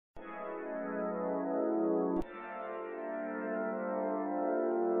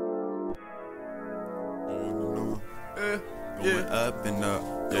Going up and up.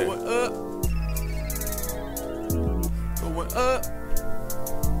 Yeah. Going up. Going up.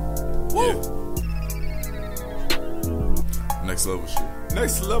 Woo. Yeah. Next level shit.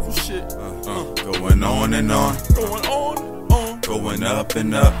 Next level shit. Going on and on. Going on. Going up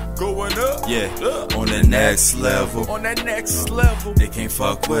and up. Going up. Yeah. On the next level. On that next level. They can't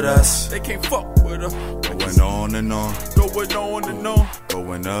fuck with us. They can't fuck with us. Going on and on. Going on and on.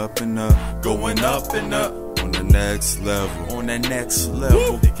 Going up and up. Going up and up. On the next level. On that next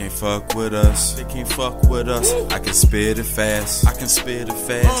level. They can't fuck with us. They can't fuck with us. I can spit it fast. I can spit it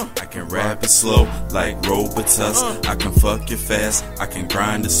fast. I can rap it slow like Robotus. I can fuck it fast. I can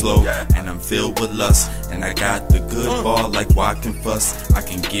grind it slow. And I'm filled with lust. And I got the good ball like walking fuss. I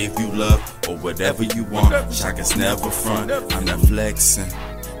can give you love or whatever you want. Shokus never front. I'm not flexing.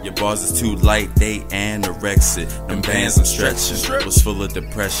 Your bars is too light, they anorexic. Them bands I'm stretching was full of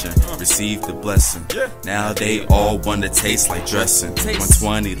depression. Received the blessing. Now they all wanna taste like dressing.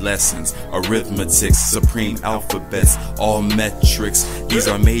 120 lessons, arithmetics, supreme alphabets, all metrics. These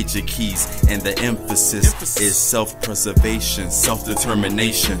are major keys, and the emphasis is self-preservation,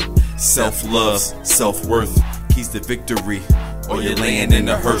 self-determination, self-love, self-worth. Keys to victory, or you're laying in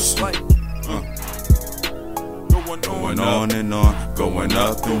the hearse. Going on and on, going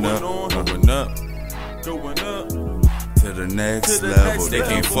up and up, going up, going up to the next level. They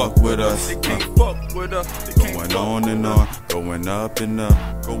can't fuck with us. They can't fuck with us. Going on and on, going up and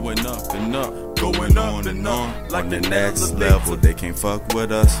up, going up and up, going on and on. On the next level, they can't fuck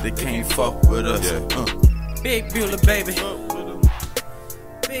with us. They can't fuck with us. Big Buller, baby.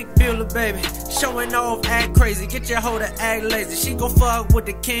 Big Buller, baby. Showing off, act crazy. Get your hoe to act lazy. She gon' fuck with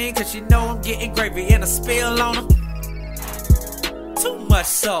the king, cause she know I'm getting gravy. And a spill on her. Too much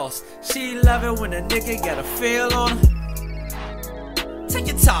sauce. She love it when a nigga got a feel on her. Take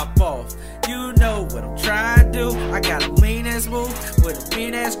your top off. You know what I'm trying to do. I got a mean ass move with a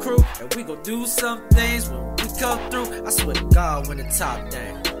mean ass crew. And we gon' do some things when we come through. I swear to God, when the top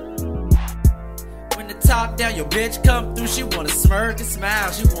down. When the top down, your bitch come through. She wanna smirk and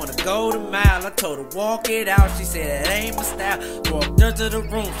smile. She wanna go the mile. I told her walk it out. She said that ain't my style. Walked her to the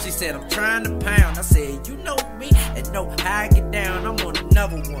room. She said I'm trying to pound. I said you know me and know how I get down. I'm on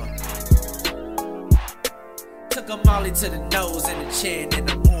another one. Took a molly to the nose and the chin and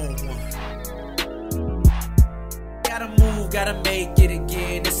I'm on one. Gotta move, gotta make it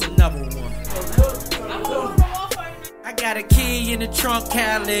again. It's another one. I got a key in the trunk,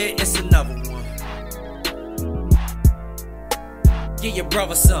 Khaled. It's another one. Give your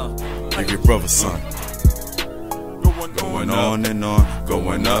brother some. Give your brother some. Going on and on,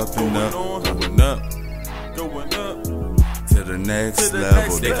 going up and up, going up, going up to the next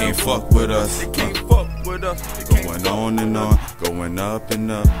level. They can't fuck with us. They can't fuck with us. Going on and on, going up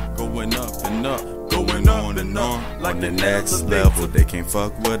and up, going up and up, going on and on. On the next level, they can't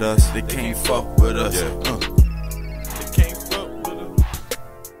fuck with us. They can't fuck with us.